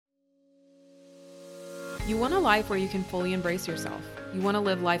You want a life where you can fully embrace yourself. You want to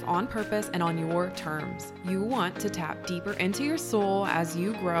live life on purpose and on your terms. You want to tap deeper into your soul as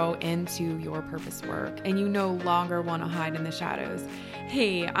you grow into your purpose work, and you no longer want to hide in the shadows.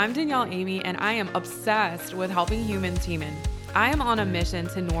 Hey, I'm Danielle Amy, and I am obsessed with helping humans human. I am on a mission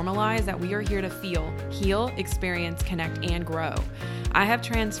to normalize that we are here to feel, heal, experience, connect, and grow. I have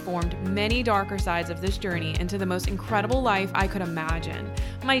transformed many darker sides of this journey into the most incredible life I could imagine.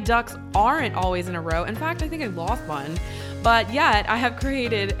 My ducks aren't always in a row. In fact, I think I lost one. But yet, I have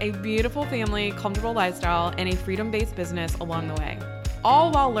created a beautiful family, comfortable lifestyle, and a freedom-based business along the way. All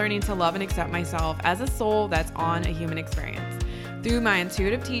while learning to love and accept myself as a soul that's on a human experience. Through my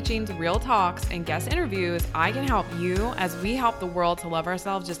intuitive teachings, real talks, and guest interviews, I can help you as we help the world to love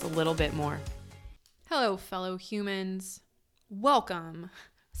ourselves just a little bit more. Hello, fellow humans. Welcome.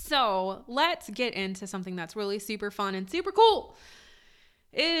 So let's get into something that's really super fun and super cool.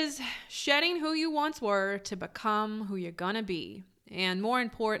 Is shedding who you once were to become who you're gonna be. And more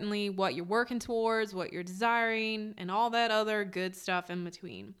importantly, what you're working towards, what you're desiring, and all that other good stuff in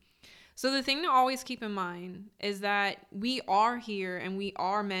between. So the thing to always keep in mind is that we are here and we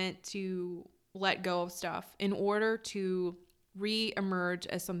are meant to let go of stuff in order to re-emerge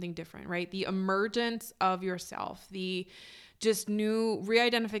as something different, right? The emergence of yourself, the just new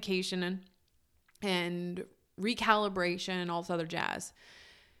re-identification and recalibration and all this other jazz.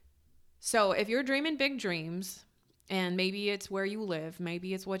 So if you're dreaming big dreams, and maybe it's where you live,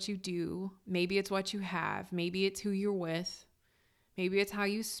 maybe it's what you do, maybe it's what you have, maybe it's who you're with, maybe it's how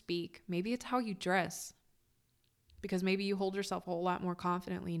you speak, maybe it's how you dress, because maybe you hold yourself a whole lot more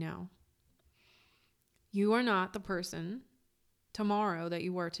confidently now. You are not the person tomorrow that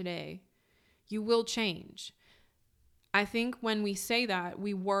you were today. You will change. I think when we say that,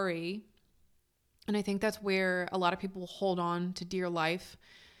 we worry, and I think that's where a lot of people hold on to dear life,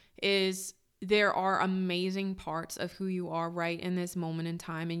 is there are amazing parts of who you are right in this moment in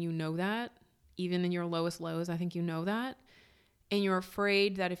time, and you know that, even in your lowest lows, I think you know that, and you're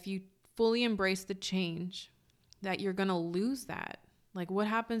afraid that if you fully embrace the change, that you're going to lose that. Like, what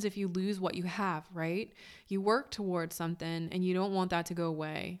happens if you lose what you have, right? You work towards something, and you don't want that to go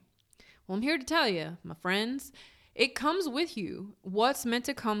away. Well, I'm here to tell you, my friends, it comes with you. What's meant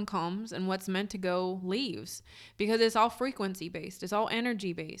to come comes, and what's meant to go leaves, because it's all frequency based. It's all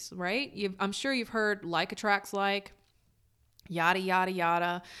energy based, right? I'm sure you've heard like attracts like, yada, yada,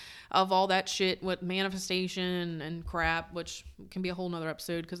 yada, of all that shit with manifestation and crap, which can be a whole nother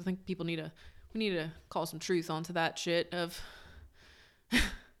episode, because I think we need to call some truth onto that shit of,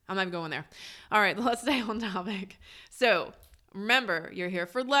 I'm not even going there. All right, let's stay on topic. So remember, you're here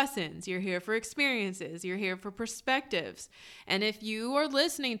for lessons, you're here for experiences, you're here for perspectives. And if you are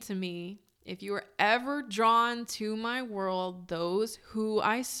listening to me, if you are ever drawn to my world, those who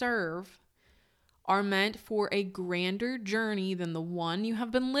I serve are meant for a grander journey than the one you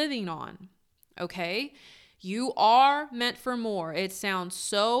have been living on. Okay? You are meant for more. It sounds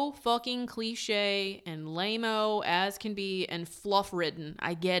so fucking cliche and lame-o as can be and fluff-ridden.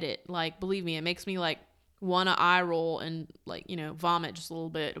 I get it. Like, believe me, it makes me like want to eye roll and like, vomit just a little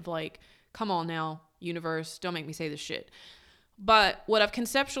bit of like, come on now, universe, don't make me say this shit. But what I've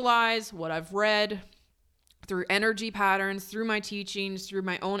conceptualized, what I've read through energy patterns, through my teachings, through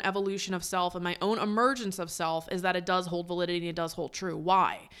my own evolution of self and my own emergence of self is that it does hold validity. It does hold true.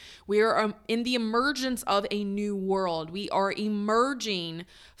 Why? We are in the emergence of a new world. We are emerging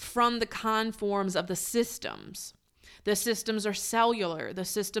from the conforms of the systems. The systems are cellular, the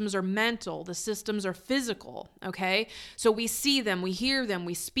systems are mental, the systems are physical, okay? So we see them, we hear them,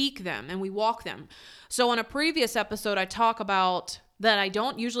 we speak them, and we walk them. So on a previous episode, I talk about that I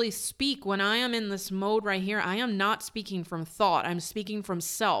don't usually speak when I am in this mode right here. I am not speaking from thought. I'm speaking from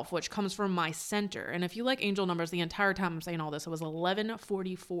self, which comes from my center. And if you like angel numbers, the entire time I'm saying all this, it was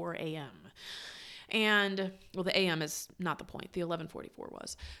 11:44 a.m. And, well, the a.m. is not the point. The 11:44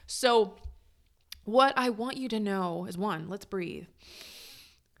 was. So what I want you to know is, one, let's breathe.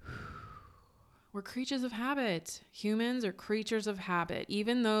 We're creatures of habit. Humans are creatures of habit.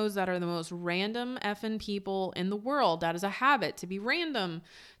 Even those that are the most random effing people in the world, that is a habit. To be random,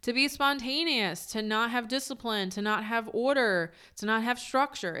 to be spontaneous, to not have discipline, to not have order, to not have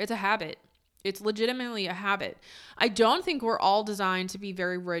structure. It's a habit. It's legitimately a habit. I don't think we're all designed to be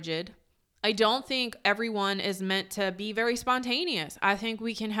very rigid. I don't think everyone is meant to be very spontaneous. I think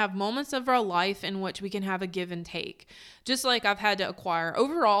we can have moments of our life in which we can have a give and take. Just like I've had to acquire.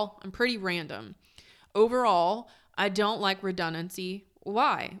 Overall, I'm pretty random. Overall, I don't like redundancy.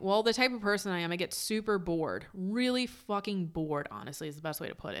 Why? Well, the type of person I am, I get super bored. Really fucking bored, honestly, is the best way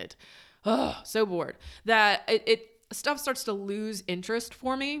to put it. Oh, so bored that it stuff starts to lose interest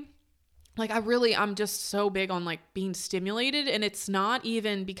for me. Like I'm just so big on like being stimulated, and it's not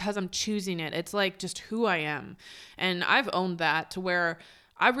even because I'm choosing it. It's like just who I am. And I've owned that to where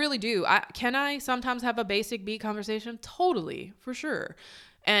I really do. Can I sometimes have a basic beat conversation? Totally, for sure.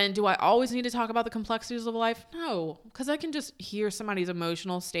 And do I always need to talk about the complexities of life? No, because I can just hear somebody's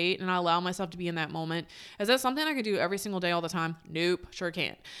emotional state and I allow myself to be in that moment. Is that something I can do every single day all the time? Nope, sure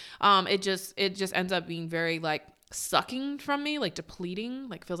can't. It just ends up being very like sucking from me, like depleting,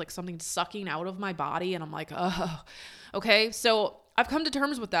 like feels like something's sucking out of my body. And I'm like, oh, okay. So I've come to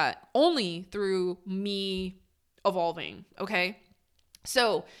terms with that only through me evolving. Okay.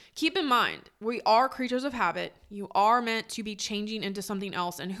 So keep in mind, we are creatures of habit. You are meant to be changing into something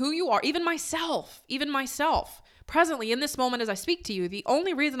else. And who you are, even myself, presently in this moment as I speak to you, the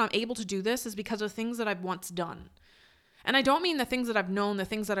only reason I'm able to do this is because of things that I've once done. And I don't mean the things that I've known, the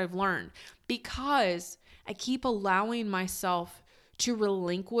things that I've learned, because I keep allowing myself to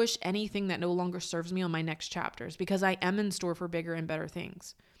relinquish anything that no longer serves me on my next chapters, because I am in store for bigger and better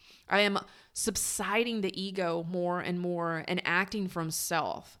things. I am subsiding the ego more and more and acting from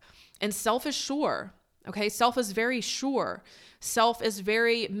self. And self is sure. Okay. Self is very sure. Self is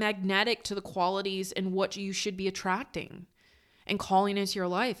very magnetic to the qualities and what you should be attracting and calling into your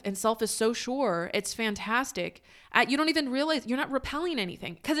life. And self is so sure. It's fantastic. You don't even realize you're not repelling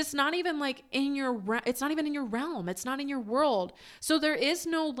anything, because it's not even like it's not even in your realm. It's not in your world. So there is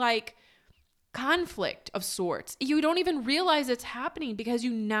no like conflict of sorts. You don't even realize it's happening because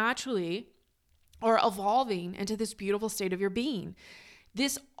you naturally are evolving into this beautiful state of your being.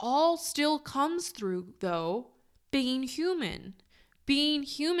 This all still comes through, though, being human,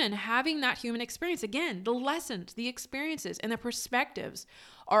 having that human experience. Again, the lessons, the experiences, and the perspectives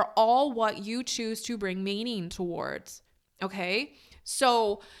are all what you choose to bring meaning towards. Okay?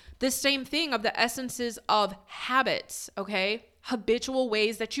 So the same thing of the essences of habits, okay? Habitual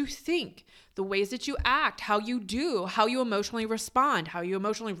ways that you think, the ways that you act, how you do, how you emotionally respond, how you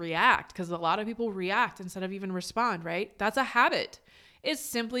emotionally react, because a lot of people react instead of even respond, right? That's a habit. It's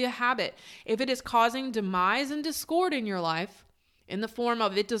simply a habit. If it is causing demise and discord in your life, in the form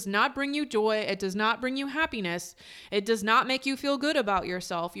of it does not bring you joy, it does not bring you happiness, it does not make you feel good about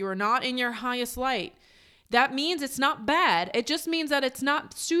yourself, you are not in your highest light, that means it's not bad. It just means that it's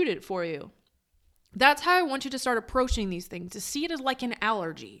not suited for you. That's how I want you to start approaching these things, to see it as like an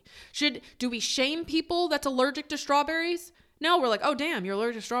allergy. Do we shame people that's allergic to strawberries? No, we're like, oh, damn, you're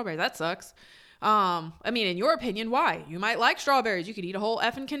allergic to strawberries. That sucks. I mean, in your opinion, why? You might like strawberries. You could eat a whole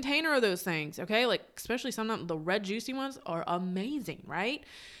effing container of those things, okay? Like, especially some of the red juicy ones are amazing, right?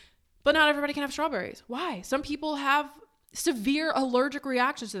 But not everybody can have strawberries. Why? Some people have severe allergic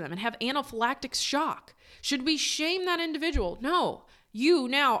reactions to them and have anaphylactic shock. Should we shame that individual? No. You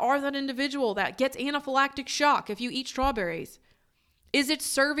now are that individual that gets anaphylactic shock if you eat strawberries. Is it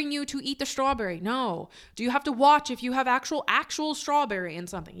serving you to eat the strawberry? No. Do you have to watch if you have actual strawberry in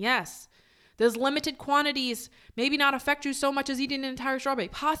something? Yes. Does limited quantities maybe not affect you so much as eating an entire strawberry?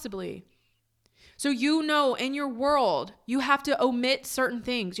 Possibly. So you know in your world, you have to omit certain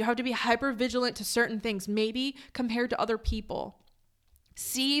things. You have to be hyper vigilant to certain things, maybe compared to other people.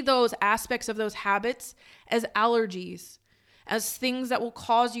 See those aspects of those habits as allergies, as things that will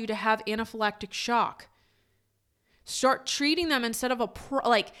cause you to have anaphylactic shock. Start treating them instead of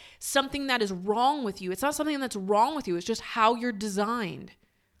like something that is wrong with you. It's not something that's wrong with you. It's just how you're designed.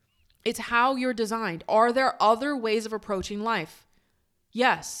 It's how you're designed. Are there other ways of approaching life?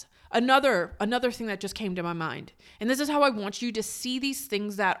 Yes. Another thing that just came to my mind. And this is how I want you to see these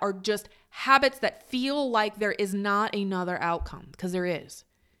things that are just habits that feel like there is not another outcome, because there is.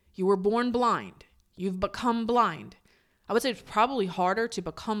 You were born blind. You've become blind. I would say it's probably harder to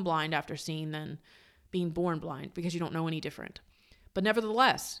become blind after seeing than being born blind, because you don't know any different. But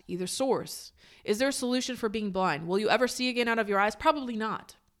nevertheless, either source. Is there a solution for being blind? Will you ever see again out of your eyes? Probably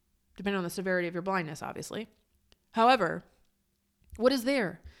not, depending on the severity of your blindness, obviously. However, what is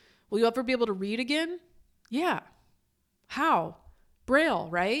there? Will you ever be able to read again? Yeah. How? Braille,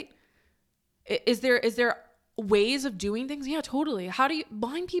 right? Is there ways of doing things? Yeah, totally. There's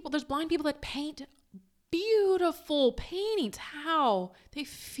blind people that paint beautiful paintings. How? They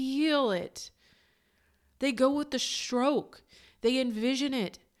feel it. They go with the stroke. They envision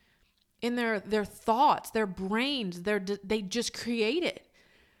it in their thoughts, their brains. They just create it.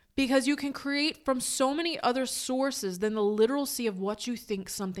 Because you can create from so many other sources than the literalcy of what you think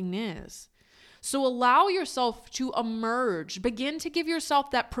something is. So allow yourself to emerge. Begin to give yourself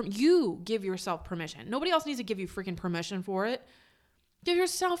you give yourself permission. Nobody else needs to give you freaking permission for it. Give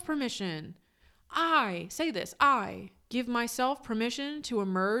yourself permission. I give myself permission to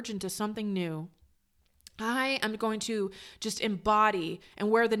emerge into something new. I am going to just embody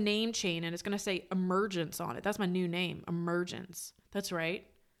and wear the name chain, and it's going to say Emergence on it. That's my new name, Emergence. That's right.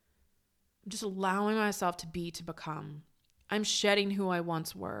 I'm just allowing myself to be, to become. I'm shedding who I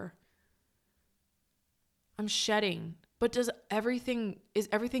once were. I'm shedding. But is everything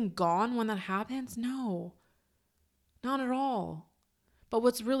gone when that happens? No, not at all. But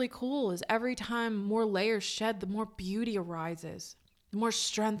what's really cool is every time more layers shed, the more beauty arises. The more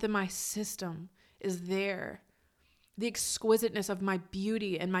strength in my system is there. The exquisiteness of my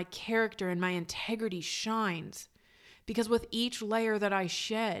beauty and my character and my integrity shines. Because with each layer that I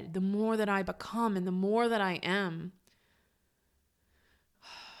shed, the more that I become and the more that I am.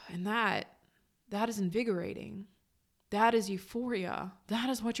 And that is invigorating. That is euphoria. That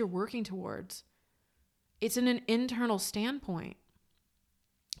is what you're working towards. It's in an internal standpoint.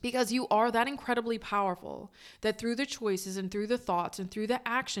 Because you are that incredibly powerful that through the choices and through the thoughts and through the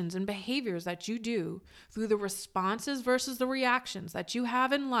actions and behaviors that you do, through the responses versus the reactions that you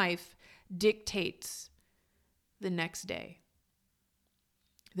have in life, dictates the next day,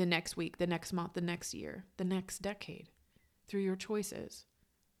 the next week, the next month, the next year, the next decade, through your choices.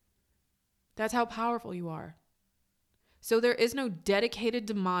 That's how powerful you are. So there is no dedicated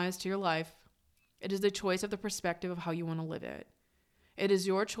demise to your life. It is the choice of the perspective of how you want to live it. It is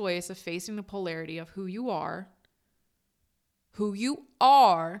your choice of facing the polarity of who you are,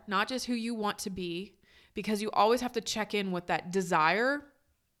 not just who you want to be, because you always have to check in with that desire.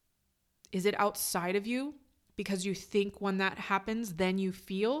 Is it outside of you because you think when that happens, then you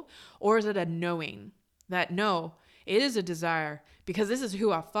feel? Or is it a knowing that no, it is a desire because this is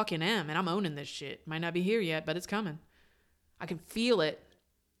who I fucking am and I'm owning this shit. Might not be here yet, but it's coming. I can feel it.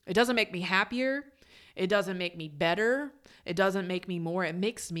 It doesn't make me happier. It doesn't make me better. It doesn't make me more. It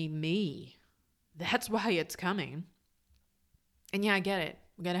makes me me. That's why it's coming. And yeah, I get it.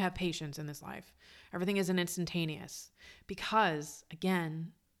 We got to have patience in this life. Everything isn't instantaneous because,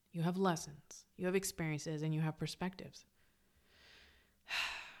 again, you have lessons, you have experiences, and you have perspectives.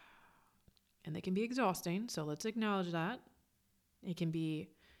 And they can be exhausting, so let's acknowledge that. It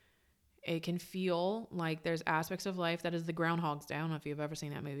can feel like there's aspects of life that is the Groundhog's Day. I don't know if you've ever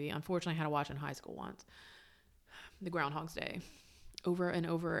seen that movie. Unfortunately, I had to watch it in high school once. The Groundhog's Day. Over and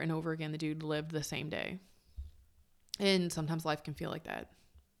over and over again, the dude lived the same day. And sometimes life can feel like that,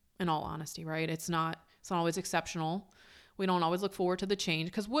 in all honesty, right? It's not always exceptional. We don't always look forward to the change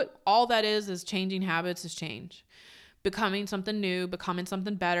because what all that is changing habits is change. Becoming something new, becoming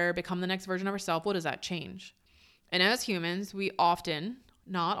something better, become the next version of ourselves. What does that change? And as humans, we often,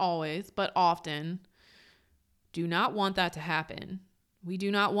 not always, but often do not want that to happen. We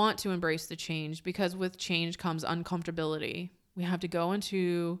do not want to embrace the change because with change comes uncomfortability. We have to go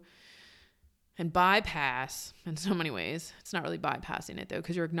into and bypass in so many ways. It's not really bypassing it though,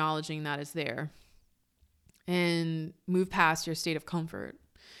 because you're acknowledging that it's there and move past your state of comfort.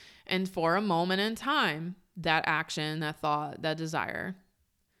 And for a moment in time, that action, that thought, that desire,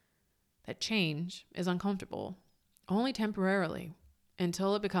 that change is uncomfortable, only temporarily,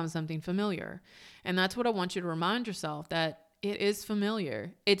 until it becomes something familiar. And that's what I want you to remind yourself, that it is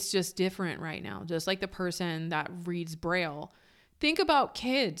familiar. It's just different right now. Just like the person that reads Braille. Think about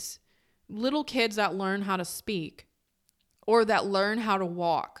kids, little kids that learn how to speak or that learn how to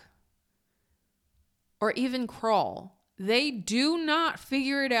walk or even crawl. They do not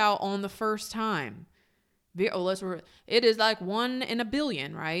figure it out on the first time. It is like 1 in a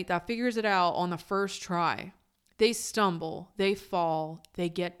billion, right? That figures it out on the first try. They stumble, they fall, they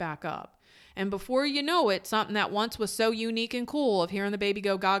get back up. And before you know it, something that once was so unique and cool of hearing the baby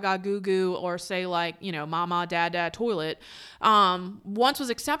go gaga goo goo or say like, mama, dad, toilet, once was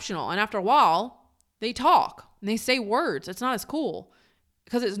exceptional. And after a while, they talk and they say words. It's not as cool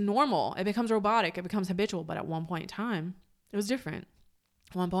because it's normal. It becomes robotic. It becomes habitual. But at one point in time, it was different.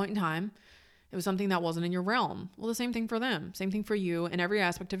 At one point in time, it was something that wasn't in your realm. Well, the same thing for them. Same thing for you in every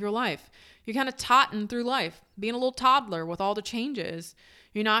aspect of your life. You're kind of totting through life, being a little toddler with all the changes.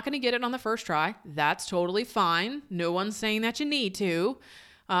 You're not going to get it on the first try. That's totally fine. No one's saying that you need to.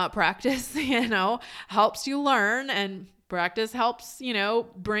 Practice, helps you learn, and practice helps,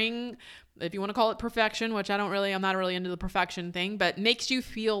 bring, if you want to call it perfection, which I'm not really into the perfection thing, but makes you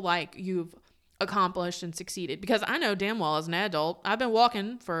feel like you've accomplished and succeeded. Because I know damn well as an adult, I've been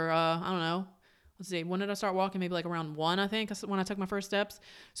walking for, I don't know, let's see, when did I start walking? Maybe like around 1, I think, when I took my first steps.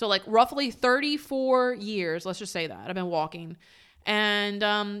 So like roughly 34 years, let's just say that, I've been walking. And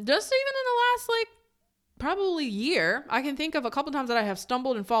just even in the last probably year, I can think of a couple times that I have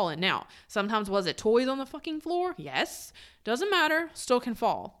stumbled and fallen. Now, sometimes was it toys on the fucking floor? Yes. Doesn't matter. Still can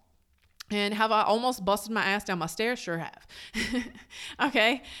fall. And have I almost busted my ass down my stairs? Sure have.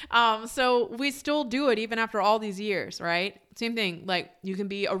 Okay. So we still do it even after all these years, right? Same thing. Like you can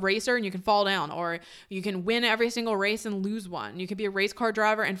be a racer and you can fall down, or you can win every single race and lose one. You can be a race car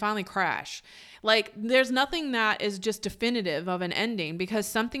driver and finally crash. Like there's nothing that is just definitive of an ending, because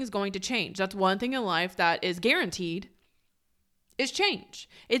something's going to change. That's one thing in life that is guaranteed is change.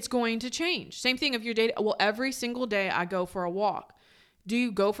 It's going to change. Same thing if you're dating. Well, every single day I go for a walk. Do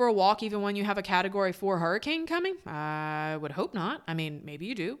you go for a walk even when you have a Category 4 hurricane coming? I would hope not. I mean, maybe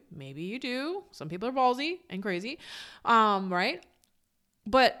you do. Maybe you do. Some people are ballsy and crazy, right?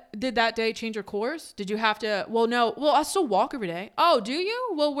 But did that day change your course? Did you have to? Well, no. Well, I still walk every day. Oh, do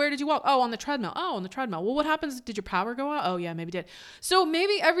you? Well, where did you walk? Oh, on the treadmill. Oh, on the treadmill. Well, what happens? Did your power go out? Oh, yeah, maybe it did. So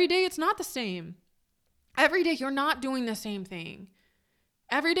maybe every day it's not the same. Every day you're not doing the same thing.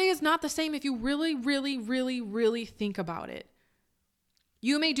 Every day is not the same if you really, really, really, really think about it.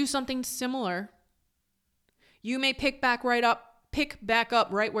 You may do something similar. You may pick back up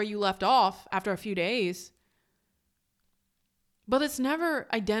right where you left off after a few days. But it's never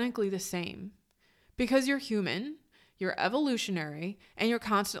identically the same, because you're human, you're evolutionary, and you're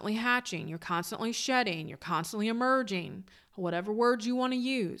constantly hatching, you're constantly shedding, you're constantly emerging, whatever words you want to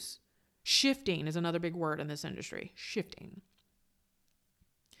use. Shifting is another big word in this industry. Shifting.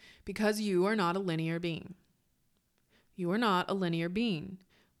 Because you are not a linear being. You are not a linear being.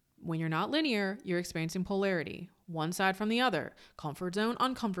 When you're not linear, you're experiencing polarity. One side from the other. Comfort zone,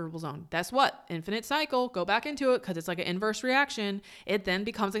 uncomfortable zone. That's what? Infinite cycle. Go back into it because it's like an inverse reaction. It then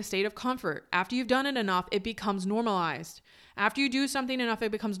becomes a state of comfort. After you've done it enough, it becomes normalized. After you do something enough,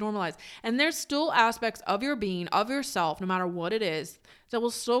 it becomes normalized. And there's still aspects of your being, of yourself, no matter what it is, that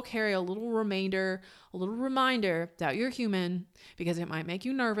will still carry a little reminder that you're human, because it might make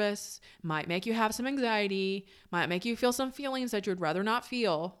you nervous, might make you have some anxiety, might make you feel some feelings that you'd rather not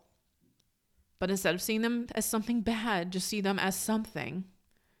feel. But instead of seeing them as something bad, just see them as something.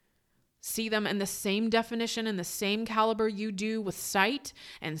 See them in the same definition and the same caliber you do with sight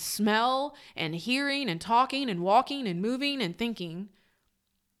and smell and hearing and talking and walking and moving and thinking.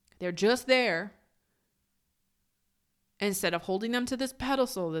 They're just there. Instead of holding them to this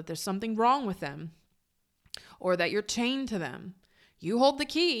pedestal that there's something wrong with them or that you're chained to them, you hold the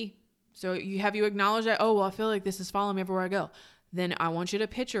key. So you acknowledge that, oh, well, I feel like this is following me everywhere I go. Then I want you to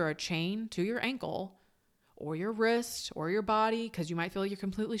picture a chain to your ankle or your wrist or your body, because you might feel like you're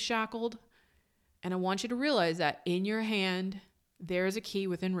completely shackled. And I want you to realize that in your hand, there is a key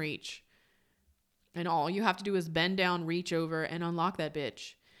within reach. And all you have to do is bend down, reach over, and unlock that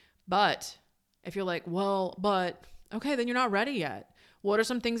bitch. But if you're like, okay, then you're not ready yet. What are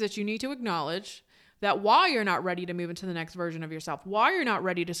some things that you need to acknowledge that why you're not ready to move into the next version of yourself, why you're not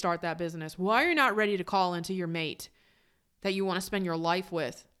ready to start that business, why you're not ready to call into your mate that you want to spend your life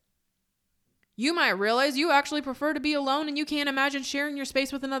with? You might realize you actually prefer to be alone and you can't imagine sharing your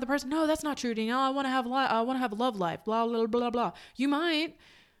space with another person. No, that's not true, Danielle. I want to have a love life, blah, blah, blah, blah. You might,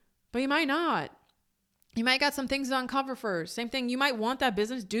 but you might not. You might got some things to uncover first. Same thing. You might want that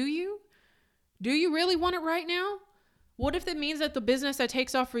business. Do you? Do you really want it right now? What if it means that the business that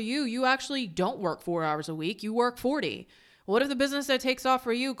takes off for you, you actually don't work 4 hours a week, you work 40? What if the business that takes off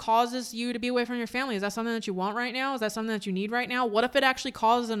for you causes you to be away from your family? Is that something that you want right now? Is that something that you need right now? What if it actually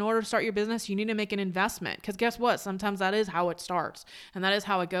causes, in order to start your business, you need to make an investment? Because guess what? Sometimes that is how it starts. And that is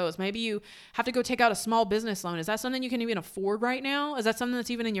how it goes. Maybe you have to go take out a small business loan. Is that something you can even afford right now? Is that something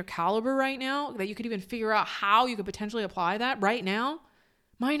that's even in your caliber right now, that you could even figure out how you could potentially apply that right now?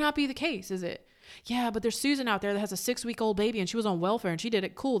 Might not be the case, is it? Yeah, but there's Susan out there that has a 6-week-old baby and she was on welfare and she did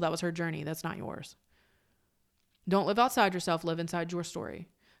it. Cool. That was her journey. That's not yours. Don't live outside yourself. Live inside your story.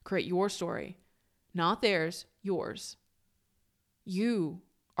 Create your story. Not theirs, yours. You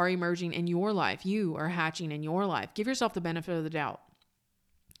are emerging in your life. You are hatching in your life. Give yourself the benefit of the doubt.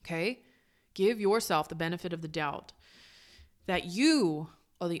 Okay? Give yourself the benefit of the doubt that you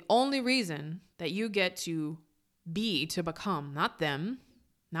are the only reason that you get to be, to become, not them,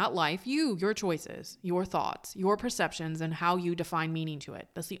 not life, you, your choices, your thoughts, your perceptions, and how you define meaning to it.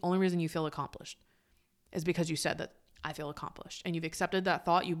 That's the only reason you feel accomplished, is because you said that I feel accomplished. And you've accepted that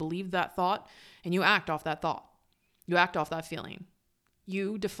thought, you believe that thought, and you act off that thought. You act off that feeling.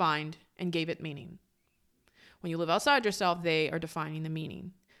 You defined and gave it meaning. When you live outside yourself, they are defining the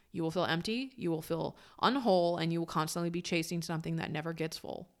meaning. You will feel empty, you will feel unwhole, and you will constantly be chasing something that never gets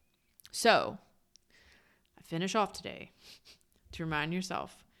full. So, I finish off today to remind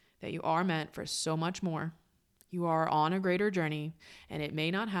yourself that you are meant for so much more. You are on a greater journey, and it may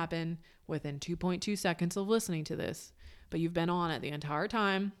not happen within 2.2 seconds of listening to this, but you've been on it the entire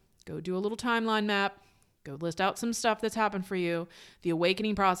time. Go do a little timeline map. Go list out some stuff that's happened for you. The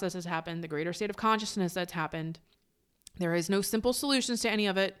awakening process has happened. The greater state of consciousness that's happened. There is no simple solutions to any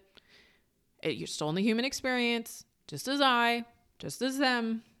of it. You're still in the human experience, just as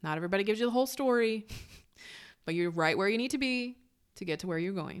them. Not everybody gives you the whole story, but you're right where you need to be to get to where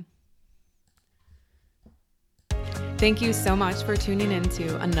you're going. Thank you so much for tuning in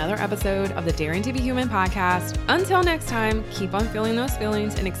to another episode of the Daring to Be Human podcast. Until next time, keep on feeling those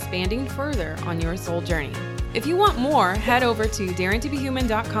feelings and expanding further on your soul journey. If you want more, head over to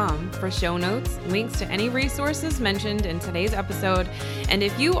daringtobehuman.com for show notes, links to any resources mentioned in today's episode. And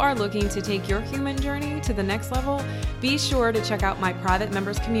if you are looking to take your human journey to the next level, be sure to check out my private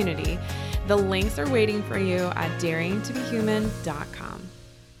members community. The links are waiting for you at daringtobehuman.com.